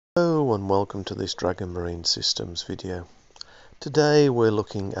Hello and welcome to this Dragon Marine Systems video. Today we're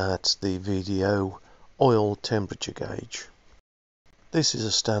looking at the VDO Oil temperature gauge. This is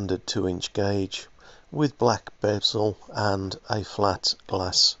a standard 2-inch gauge with black bezel and a flat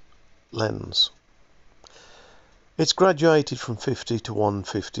glass lens. It's graduated from 50 to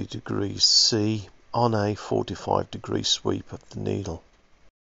 150 degrees C on a 45-degree sweep of the needle.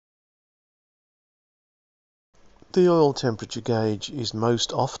 The oil temperature gauge is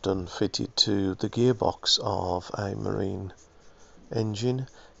most often fitted to the gearbox of a marine engine.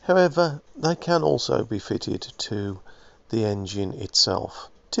 However, they can also be fitted to the engine itself,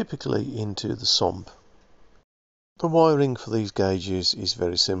 typically into the sump. The wiring for these gauges is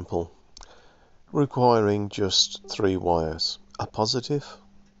very simple, requiring just 3 wires: a positive,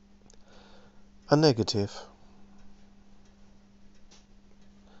 a negative,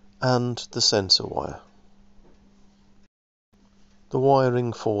 and the sensor wire. The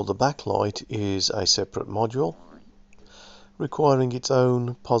wiring for the backlight is a separate module, requiring its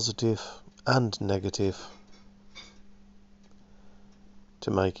own positive and negative to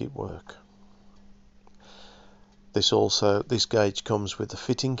make it work. This gauge comes with a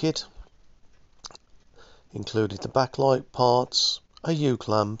fitting kit, including the backlight parts, a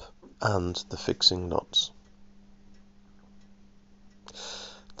U-clamp and the fixing nuts.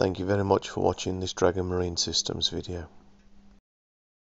 Thank you very much for watching this Dragon Marine Systems video.